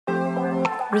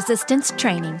resistance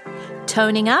training,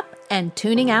 toning up and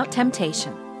tuning out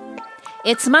temptation.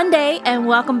 It's Monday, and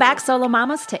welcome back, Solo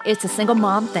Mamas, to It's a Single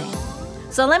Mom Thing.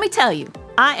 So let me tell you,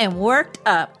 I am worked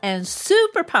up and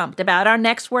super pumped about our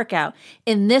next workout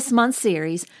in this month's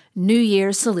series, New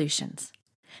Year's Solutions.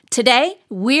 Today,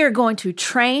 we are going to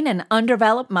train an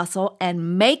undeveloped muscle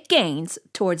and make gains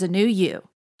towards a new you.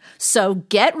 So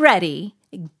get ready,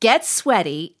 get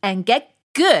sweaty, and get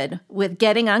good with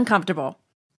getting uncomfortable.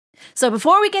 So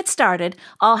before we get started,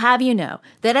 I'll have you know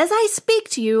that as I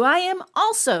speak to you, I am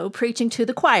also preaching to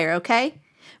the choir, okay?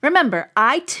 Remember,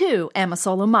 I too am a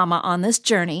solo mama on this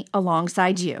journey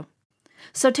alongside you.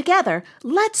 So together,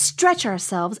 let's stretch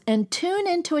ourselves and tune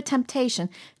into a temptation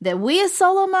that we as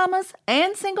solo mamas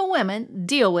and single women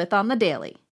deal with on the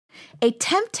daily. A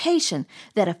temptation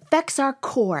that affects our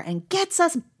core and gets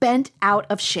us bent out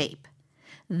of shape.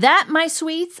 That, my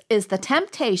sweets, is the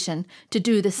temptation to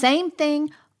do the same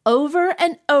thing over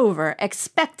and over,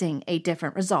 expecting a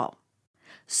different result.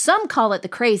 Some call it the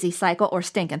crazy cycle or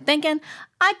stinking thinking.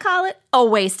 I call it a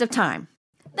waste of time.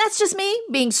 That's just me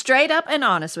being straight up and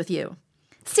honest with you.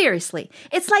 Seriously,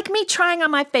 it's like me trying on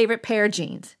my favorite pair of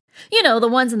jeans. You know, the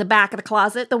ones in the back of the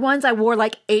closet, the ones I wore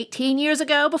like 18 years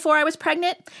ago before I was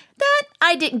pregnant, that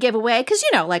I didn't give away because,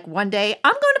 like one day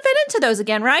I'm going to fit into those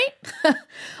again, right?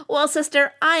 Well,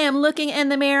 sister, I am looking in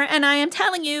the mirror and I am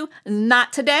telling you,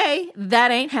 not today. That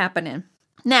ain't happening.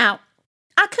 Now,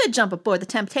 I could jump aboard the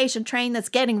temptation train that's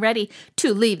getting ready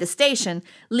to leave the station,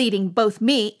 leading both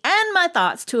me and my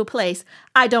thoughts to a place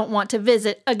I don't want to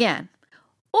visit again.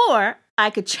 Or I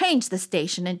could change the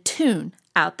station and tune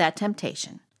out that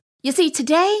temptation. You see,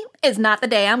 today is not the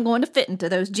day I'm going to fit into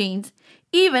those jeans,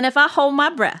 even if I hold my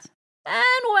breath. And,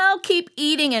 keep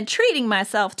eating and treating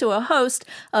myself to a host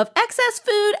of excess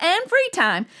food and free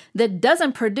time that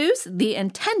doesn't produce the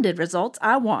intended results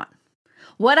I want.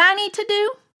 What I need to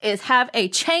do is have a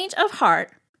change of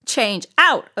heart, change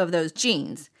out of those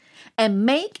jeans, and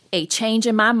make a change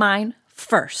in my mind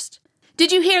first.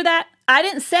 Did you hear that? I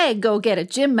didn't say go get a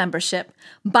gym membership,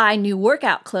 buy new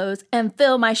workout clothes, and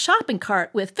fill my shopping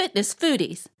cart with fitness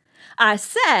foodies. I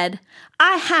said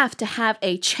I have to have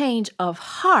a change of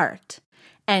heart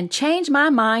and change my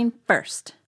mind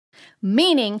first.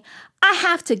 Meaning I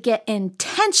have to get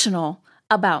intentional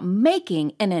about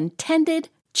making an intended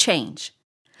change.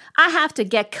 I have to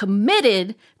get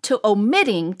committed to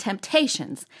omitting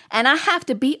temptations, and I have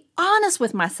to be honest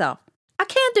with myself. I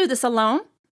can't do this alone.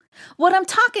 What I'm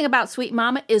talking about, sweet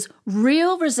mama, is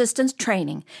real resistance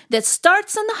training that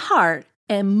starts in the heart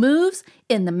and moves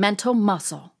in the mental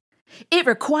muscle. It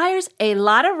requires a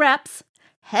lot of reps,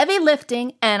 heavy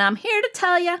lifting, and I'm here to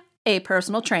tell you, a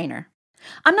personal trainer.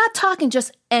 I'm not talking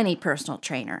just any personal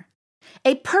trainer.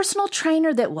 A personal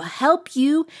trainer that will help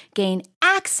you gain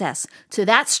access to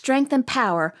that strength and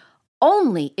power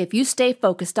only if you stay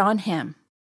focused on Him.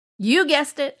 You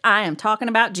guessed it, I am talking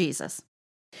about Jesus.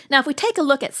 Now, if we take a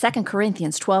look at 2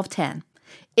 Corinthians 12:10,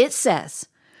 it says,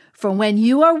 "For when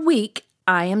you are weak,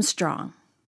 I am strong."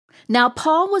 Now,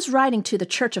 Paul was writing to the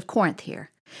church of Corinth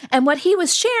here, and what he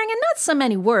was sharing in not so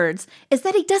many words is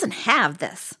that he doesn't have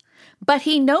this, but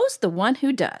he knows the one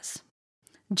who does.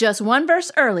 Just one verse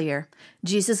earlier,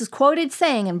 Jesus is quoted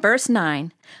saying in verse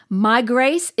 9, "My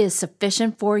grace is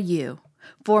sufficient for you,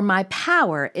 for my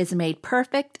power is made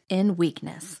perfect in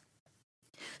weakness."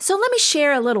 So let me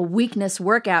share a little weakness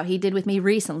workout he did with me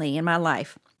recently in my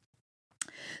life.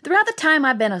 Throughout the time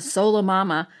I've been a solo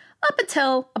mama, up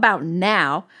until about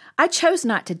now, I chose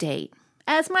not to date,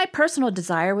 as my personal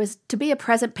desire was to be a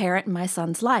present parent in my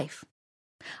son's life.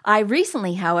 I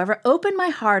recently, however, opened my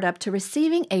heart up to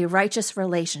receiving a righteous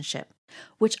relationship,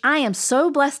 which I am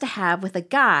so blessed to have with a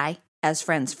guy as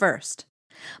friends first.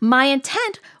 My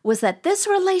intent was that this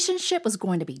relationship was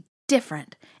going to be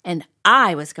different, and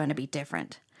I was going to be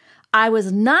different. I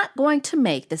was not going to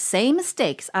make the same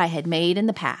mistakes I had made in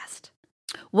the past.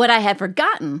 What I had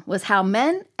forgotten was how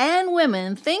men and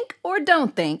women think or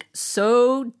don't think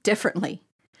so differently.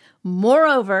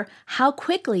 Moreover, how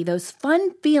quickly those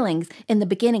fun feelings in the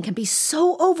beginning can be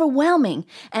so overwhelming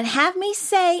and have me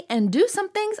say and do some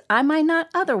things I might not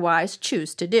otherwise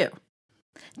choose to do.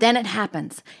 Then it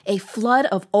happens. A flood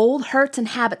of old hurts and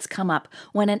habits come up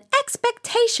when an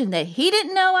expectation that he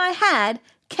didn't know I had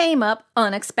came up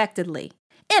unexpectedly.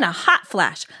 In a hot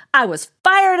flash, I was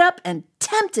fired up and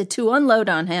tempted to unload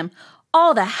on him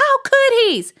all the "how could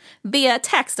he's" via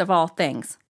text of all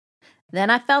things. Then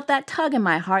I felt that tug in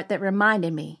my heart that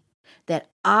reminded me that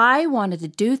I wanted to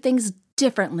do things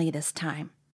differently this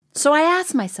time. So I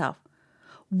asked myself,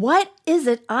 what is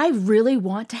it I really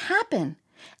want to happen?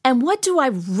 And what do I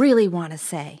really want to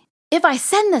say? If I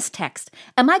send this text,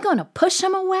 am I going to push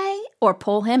him away or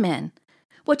pull him in?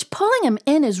 Which pulling him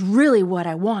in is really what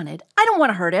I wanted. I don't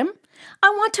want to hurt him. I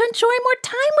want to enjoy more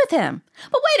time with him.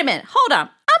 But wait a minute, hold on.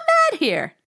 I'm mad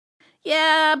here.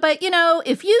 Yeah, but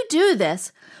if you do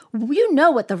this, you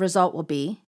know what the result will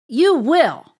be. You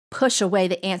will push away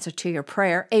the answer to your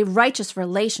prayer, a righteous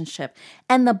relationship,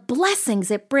 and the blessings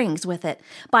it brings with it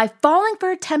by falling for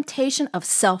a temptation of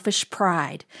selfish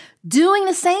pride, doing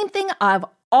the same thing I've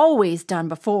always done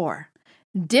before.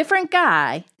 Different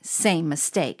guy, same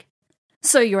mistake.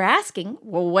 So you're asking,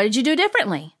 well, what did you do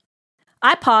differently?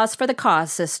 I paused for the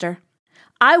cause, sister.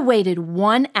 I waited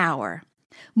 1 hour,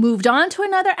 moved on to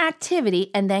another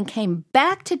activity, and then came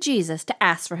back to Jesus to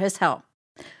ask for his help.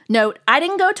 Note, I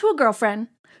didn't go to a girlfriend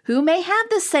who may have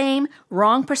the same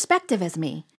wrong perspective as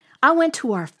me. I went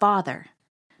to our Father.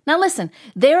 Now listen,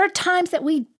 there are times that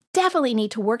we definitely need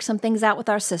to work some things out with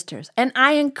our sisters, and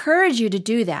I encourage you to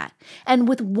do that, and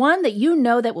with one that you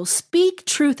know that will speak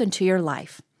truth into your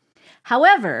life.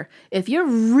 However, if you're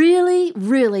really,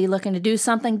 really looking to do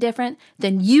something different,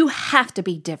 then you have to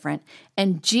be different,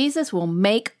 and Jesus will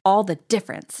make all the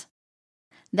difference.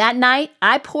 That night,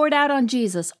 I poured out on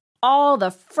Jesus all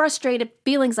the frustrated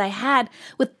feelings I had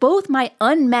with both my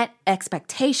unmet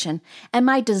expectation and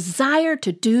my desire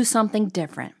to do something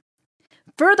different.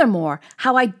 Furthermore,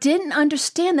 how I didn't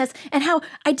understand this and how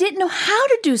I didn't know how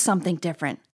to do something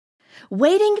different.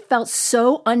 Waiting felt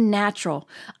so unnatural.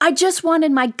 I just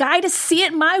wanted my guy to see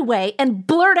it my way and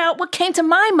blurt out what came to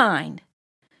my mind.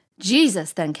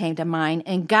 Jesus then came to mind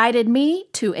and guided me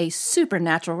to a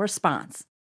supernatural response.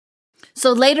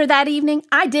 So later that evening,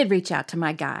 I did reach out to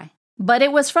my guy, but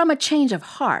it was from a change of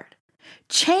heart.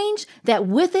 Change that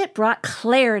with it brought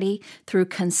clarity through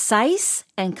concise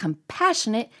and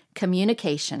compassionate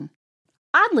communication.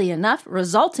 Oddly enough,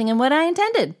 resulting in what I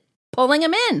intended. Pulling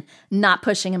him in, not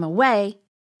pushing him away,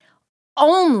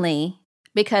 only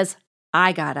because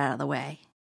I got out of the way.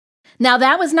 Now,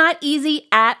 that was not easy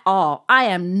at all. I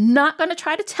am not going to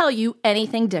try to tell you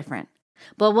anything different.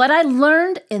 But what I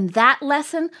learned in that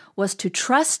lesson was to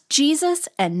trust Jesus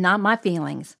and not my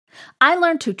feelings. I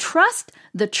learned to trust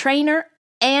the trainer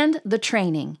and the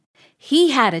training.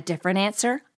 He had a different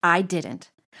answer. I didn't.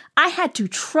 I had to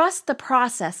trust the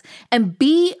process and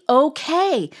be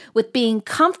okay with being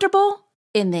comfortable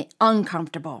in the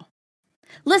uncomfortable.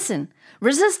 Listen,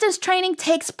 resistance training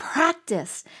takes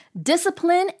practice,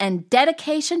 discipline, and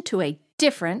dedication to a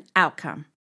different outcome.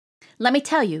 Let me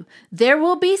tell you, there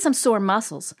will be some sore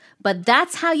muscles, but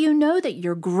that's how you know that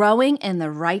you're growing in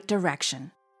the right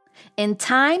direction. In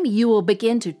time, you will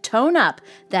begin to tone up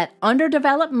that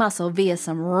underdeveloped muscle via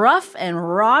some rough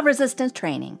and raw resistance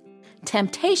training.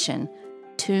 Temptation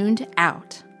tuned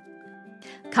out.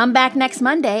 Come back next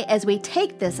Monday as we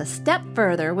take this a step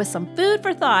further with some food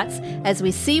for thoughts as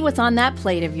we see what's on that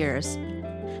plate of yours.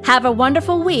 Have a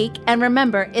wonderful week, and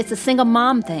remember, it's a single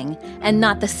mom thing and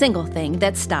not the single thing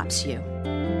that stops you.